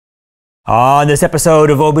On this episode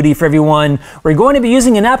of OBD4Everyone, we're going to be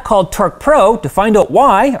using an app called Torque Pro to find out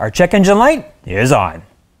why our check engine light is on.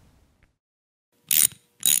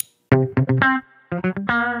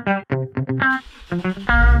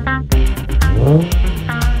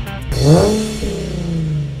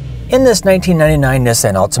 In this 1999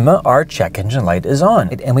 Nissan Altima, our check engine light is on,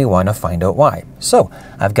 and we want to find out why. So,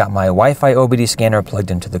 I've got my Wi-Fi OBD scanner plugged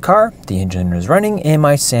into the car, the engine is running, and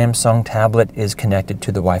my Samsung tablet is connected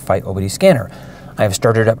to the Wi-Fi OBD scanner. I've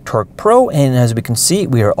started up Torque Pro, and as we can see,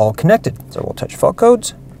 we are all connected. So we'll touch fault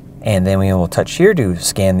codes, and then we will touch here to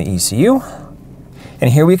scan the ECU.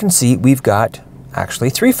 And here we can see we've got actually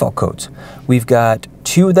 3 fault codes. We've got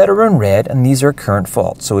 2 that are in red, and these are current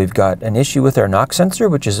faults. So we've got an issue with our knock sensor,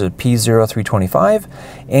 which is a P0325,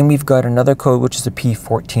 and we've got another code, which is a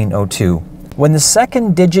P1402. When the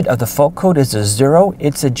second digit of the fault code is a 0,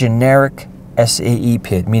 it's a generic SAE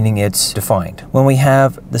PID, meaning it's defined. When we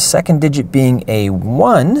have the second digit being a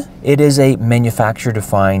 1, it is a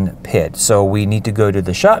manufacturer-defined PID. So we need to go to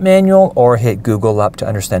the shop manual or hit Google up to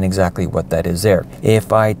understand exactly what that is there.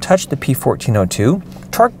 If I touch the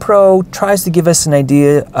P1402, Torque Pro tries to give us an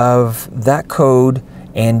idea of that code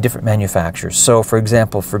and different manufacturers. So for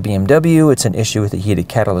example, for BMW, it's an issue with the heated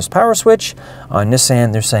catalyst power switch. On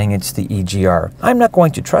Nissan, they're saying it's the EGR. I'm not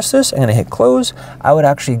going to trust this. I'm going to hit close. I would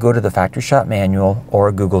actually go to the factory shop manual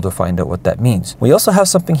or Google to find out what that means. We also have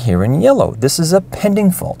something here in yellow. This is a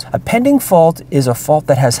pending fault. A pending fault is a fault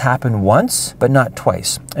that has happened once, but not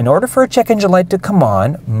twice. In order for a check engine light to come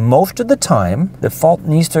on, most of the time, the fault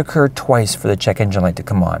needs to occur twice for the check engine light to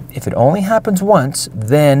come on. If it only happens once,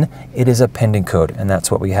 then it is a pending code, and that's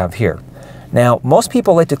what we have here. Now, most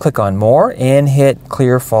people like to click on more and hit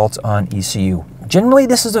clear faults on ECU. Generally,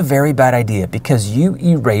 this is a very bad idea because you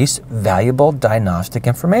erase valuable diagnostic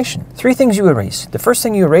information. 3 things you erase. The first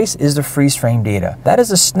thing you erase is the freeze frame data. That is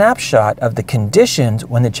a snapshot of the conditions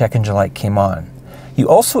when the check engine light came on. You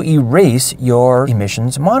also erase your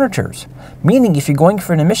emissions monitors, meaning if you're going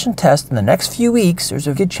for an emission test in the next few weeks, there's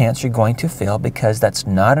a good chance you're going to fail because that's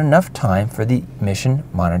not enough time for the emission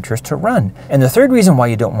monitors to run. And the third reason why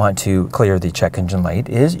you don't want to clear the check engine light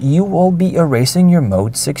is you will be erasing your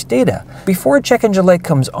mode 6 data. Before a check engine light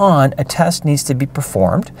comes on, a test needs to be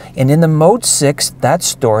performed, and in the mode 6, that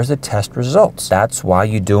stores the test results. That's why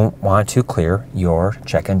you don't want to clear your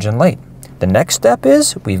check engine light. The next step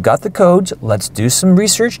is, we've got the codes, let's do some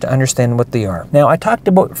research to understand what they are. Now, I talked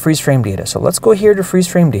about freeze frame data, so let's go here to freeze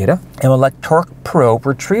frame data, and we'll let Torque Pro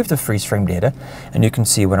retrieve the freeze frame data, and you can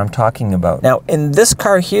see what I'm talking about. Now, in this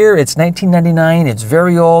car here, it's 1999, it's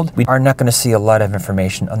very old. We are not going to see a lot of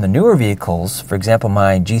information on the newer vehicles. For example,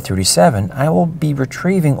 my G37, I will be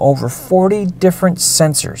retrieving over 40 different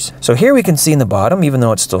sensors. So here we can see in the bottom, even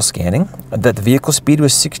though it's still scanning, that the vehicle speed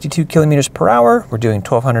was 62 kilometers per hour. We're doing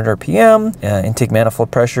 1200 RPM. Intake manifold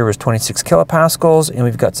pressure was 26 kilopascals, and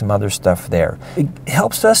we've got some other stuff there. It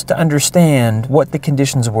helps us to understand what the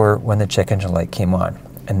conditions were when the check engine light came on,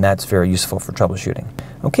 and that's very useful for troubleshooting.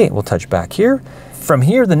 Okay, we'll touch back here. From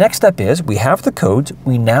here, the next step is we have the codes.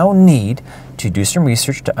 We now need to do some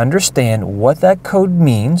research to understand what that code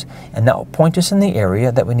means, and that will point us in the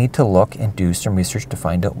area that we need to look and do some research to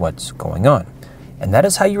find out what's going on. And that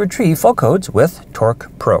is how you retrieve fault codes with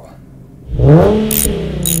Torque Pro.